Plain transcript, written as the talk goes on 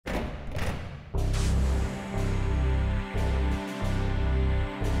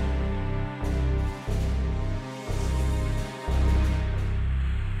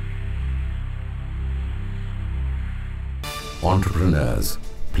Entrepreneurs,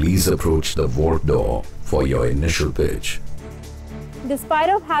 please approach the vote door for your initial pitch. Despite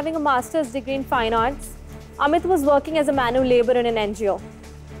of having a master's degree in fine arts, Amit was working as a manual laborer in an NGO.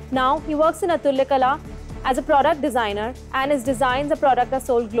 Now he works in Atulyakala as a product designer, and his designs and products are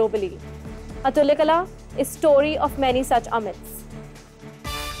sold globally. Atulyakala is a story of many such Amits.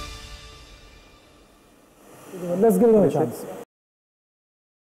 Let's give him a chance.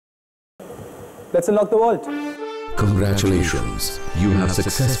 Let's unlock the vault. Congratulations, you have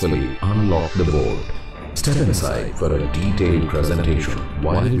successfully unlocked the vault. Step inside for a detailed presentation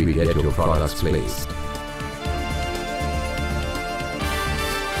while we get your products placed.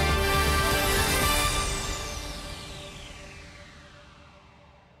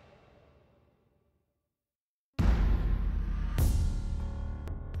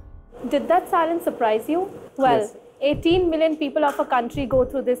 Did that silence surprise you? Well, Yes. 18 million people of a country go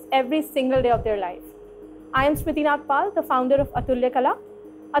through this every single day of their life. I am Atulyakala, the founder of Atulyakala.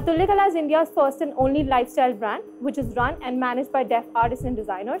 Atulyakala is India's first and only lifestyle brand, which is run and managed by deaf artists and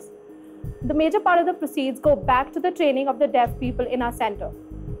designers. The major part of the proceeds go back to the training of the deaf people in our center.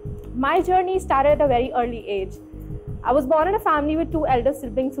 My journey started at a very early age. I was born in a family with two elder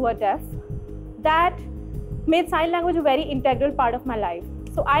siblings who are deaf. That made sign language a very integral part of my life.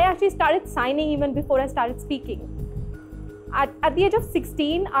 So I actually started signing even before I started speaking. At the age of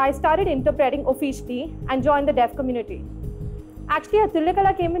 16, I started interpreting officially and joined the deaf community. Actually,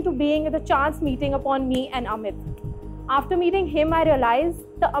 Atulyakala came into being with a chance meeting upon me and Amit. After meeting him, I realized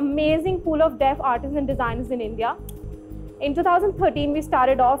the amazing pool of deaf artists and designers in India. In 2013, we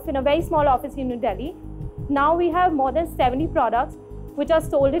started off in a very small office in New Delhi. Now we have more than 70 products which are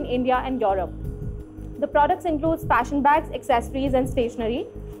sold in India and Europe. The products include fashion bags, accessories, and stationery.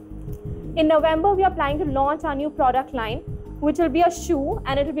 In November, we are planning to launch our new product line, which will be a shoe,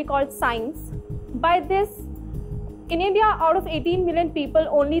 and it will be called Signs. By this, in India, out of 18 million people,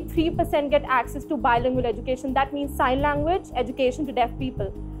 only 3% get access to bilingual education. That means sign language education to deaf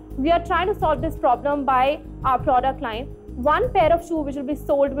people. We are trying to solve this problem by our product line. One pair of shoes which will be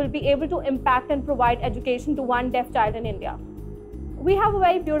sold will be able to impact and provide education to one deaf child in India. We have a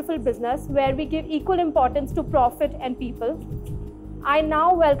very beautiful business where we give equal importance to profit and people. I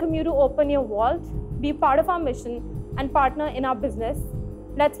now welcome you to open your vault, be part of our mission, and partner in our business.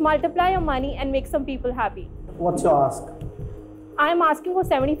 Let's multiply your money and make some people happy. What's your ask? I am asking for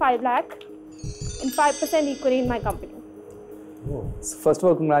 75 lakh and 5% equity in my company. So first of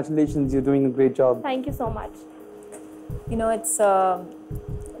all, congratulations. You're doing a great job. Thank you so much. You know, it's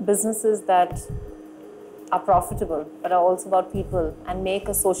businesses that are profitable, but are also about people and make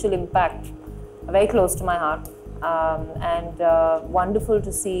a social impact, very close to my heart. Wonderful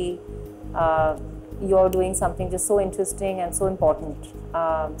to see you're doing something just so interesting and so important.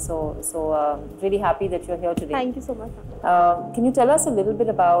 Really happy that you're here today. Thank you so much. Can you tell us a little bit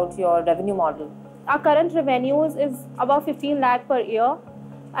about your revenue model? Our current revenues is about 15 lakh per year,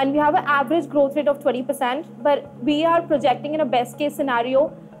 and we have an average growth rate of 20%, but we are projecting in a best case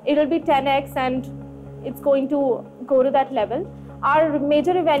scenario, it will be 10x and it's going to go to that level. Our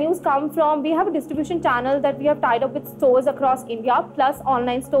major revenues come from, we have a distribution channel that we have tied up with stores across India, plus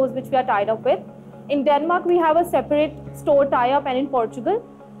online stores which we are tied up with. In Denmark, we have a separate store tie-up, and in Portugal.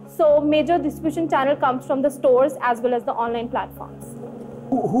 So major distribution channel comes from the stores as well as the online platforms.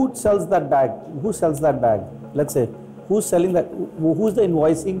 Who sells that bag? Who sells that bag? Let's say, who's selling that? Who's the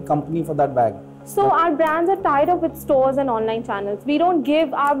invoicing company for that bag? So our brands are tied up with stores and online channels. We don't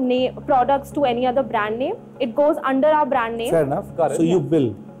give our products to any other brand name. It goes under our brand name. Fair enough. Got it. So you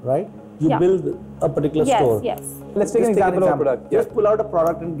bill, right? You build a particular store. Yes. Let's take an example of a product. Just pull out a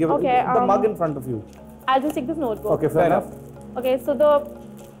product and give it the mug in front of you. I'll just take this notebook. Okay, fair enough. Okay, so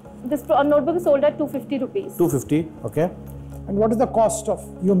this notebook is sold at 250 rupees. 250, okay. And what is the cost of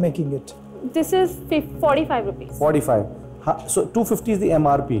you making it? This is 45 rupees. 45. So 250 is the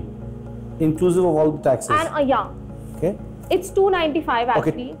MRP, inclusive of all the taxes. And yeah. Okay. It's 295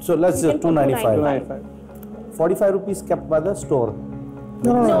 actually. Okay, so let's just 295. 45 rupees kept by the store.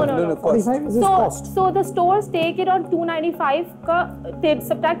 No. 45 is his cost. So the stores take it on 295, they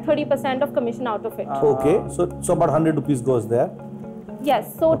subtract 30% of commission out of it. Okay, so about 100 rupees goes there.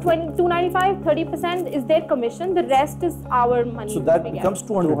 Yes, so 295, 30% is their commission, the rest is our money. So that becomes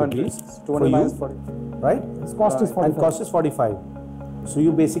 200 rupees for you, right? His cost is 45. And cost is 45. So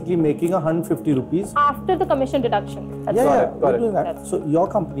you're basically making 150 rupees. After the commission deduction. Got it. Doing that. So your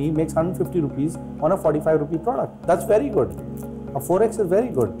company makes 150 rupees on a 45 rupee product. That's very good. A 4x is very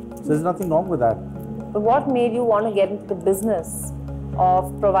good. So there's nothing wrong with that. But what made you want to get into the business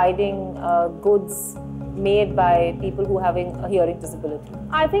of providing goods made by people who having a hearing disability?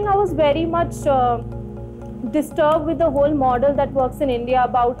 I think I was very much disturbed with the whole model that works in India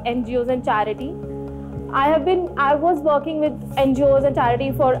about NGOs and charity. I was working with NGOs and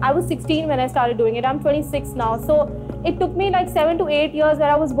charity I was 16 when I started doing it. I'm 26 now. So it took me like 7 to 8 years where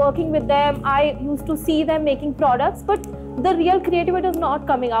I was working with them. I used to see them making products, but the real creativity is not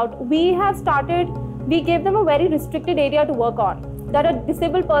coming out. We gave them a very restricted area to work on. That a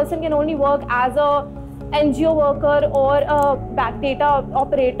disabled person can only work as a NGO worker or a back data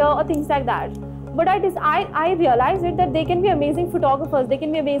operator or things like that. But I realized that they can be amazing photographers, they can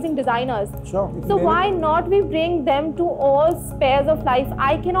be amazing designers. Sure. So why not we bring them to all spheres of life?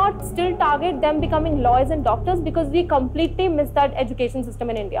 I cannot still target them becoming lawyers and doctors because we completely miss that education system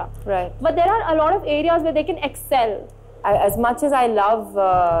in India. Right. But there are a lot of areas where they can excel. As much as I love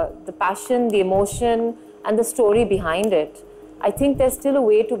the passion, the emotion, and the story behind it, I think there's still a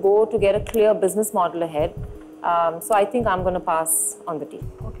way to go to get a clear business model ahead. So I think I'm going to pass on the tea.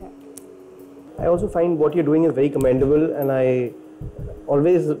 Okay. I also find what you're doing is very commendable, and I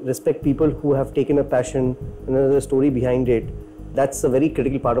always respect people who have taken a passion and there's a story behind it. That's a very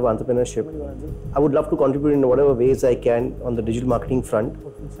critical part of entrepreneurship. I would love to contribute in whatever ways I can on the digital marketing front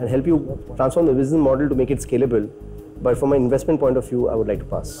and help you transform the business model to make it scalable. But from an investment point of view, I would like to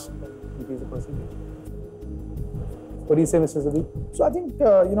pass. What do you say, Mr. Zadeep? So I think,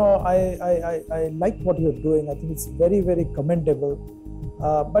 I like what you're doing. I think it's very, very commendable.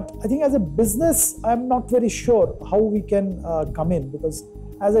 But I think as a business, I'm not very sure how we can come in, because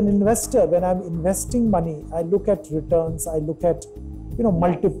as an investor, when I'm investing money, I look at returns, I look at,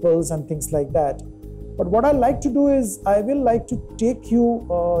 multiples and things like that. But what I like to do is I will like to take you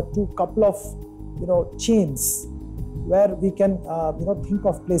to a couple of, chains where we can, think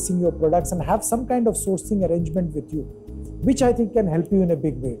of placing your products and have some kind of sourcing arrangement with you, which I think can help you in a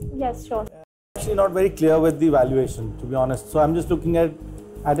big way. Yes, sure. Actually not very clear with the valuation, to be honest. So I'm just looking at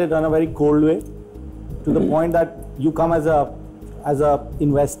it in a very cold way, to the point that you come as a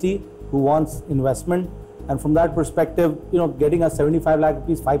investee who wants investment, and from that perspective, getting a 75 lakh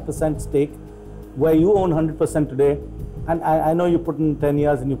rupees 5% stake where you own 100% today, and I know you put in 10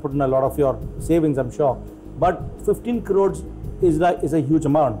 years and you put in a lot of your savings, I'm sure, but 15 crores is a huge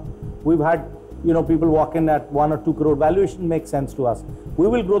amount. We've had people walk in at 1 or 2 crore valuation makes sense to us. We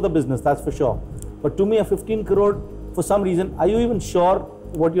will grow the business, that's for sure. But to me, a 15 crore, for some reason, are you even sure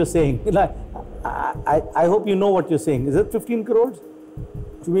what you're saying? I hope you know what you're saying. Is it 15 crores?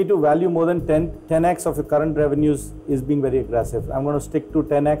 To me, to value more than 10x of your current revenues is being very aggressive. I'm going to stick to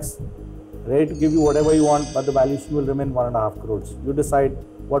 10x, ready to give you whatever you want, but the valuation will remain 1.5 crores. You decide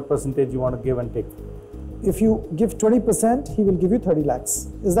what percentage you want to give and take. If you give 20%, he will give you 30 lakhs.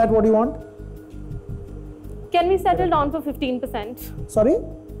 Is that what you want? Can we settle down for 15%? Sorry?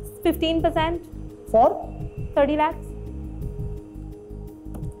 15%? For? 30 lakhs?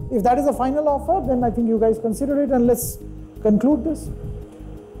 If that is a final offer, then I think you guys consider it, and let's conclude this.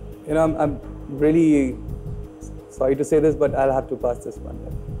 I'm really sorry to say this, but I'll have to pass this one.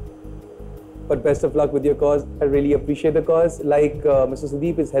 But best of luck with your cause. I really appreciate the cause. Like Mr.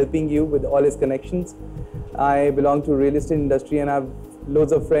 Sudeep is helping you with all his connections. I belong to real estate industry and I have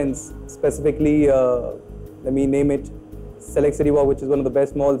loads of friends, specifically, let me name it, Select City Walk, which is one of the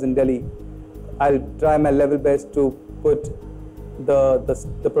best malls in Delhi. I'll try my level best to put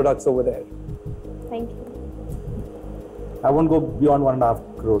the products over there. Thank you. I won't go beyond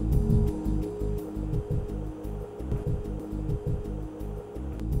 1.5 crore.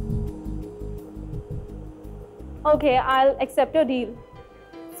 Okay, I'll accept your deal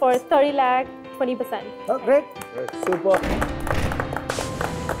for 30 lakh, 20%. Oh, great. Super.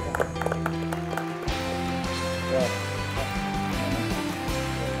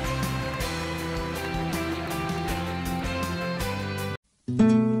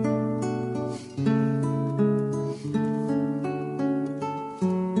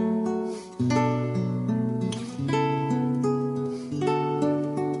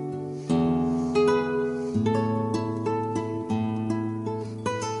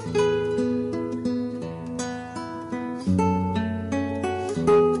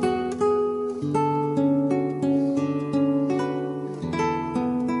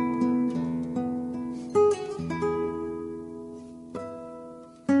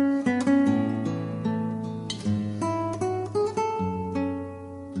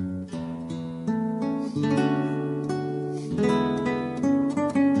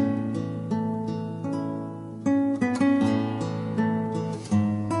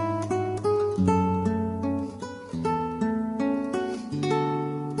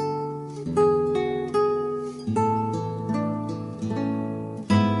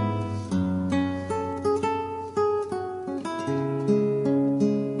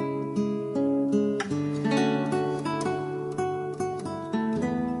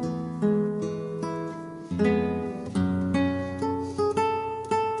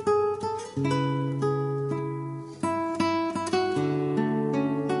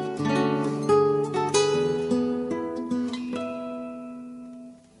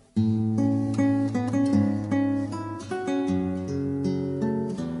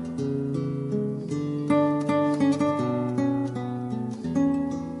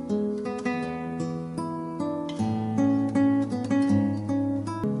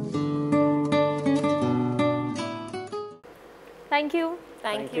 Thank you.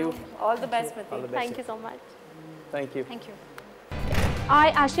 Thank you. All the best, Smriti. Thank you so much. Thank you. Thank you. I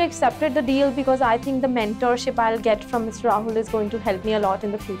actually accepted the deal because I think the mentorship I'll get from Mr. Rahul is going to help me a lot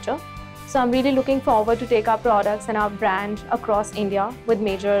in the future. So I'm really looking forward to take our products and our brand across India with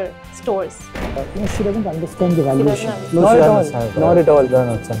major stores. She doesn't understand the valuation. Not at all. Not at all.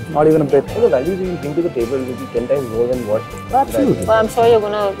 Not even a bit. The value you bring to the table will be 10 times more than what. Absolutely. Well, I'm sure you're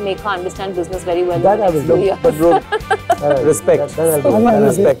going to make her understand business very well. That I will do. But bro, respect.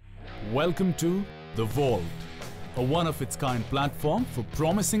 Respect. Welcome to The Vault, a one-of-its-kind platform for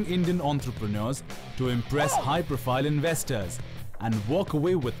promising Indian entrepreneurs to impress high-profile investors and walk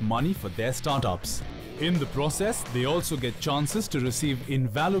away with money for their startups. In the process, they also get chances to receive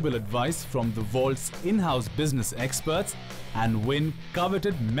invaluable advice from The Vault's in-house business experts and win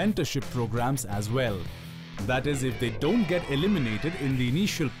coveted mentorship programs as well. That is, if they don't get eliminated in the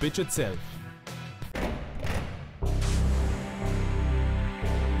initial pitch itself.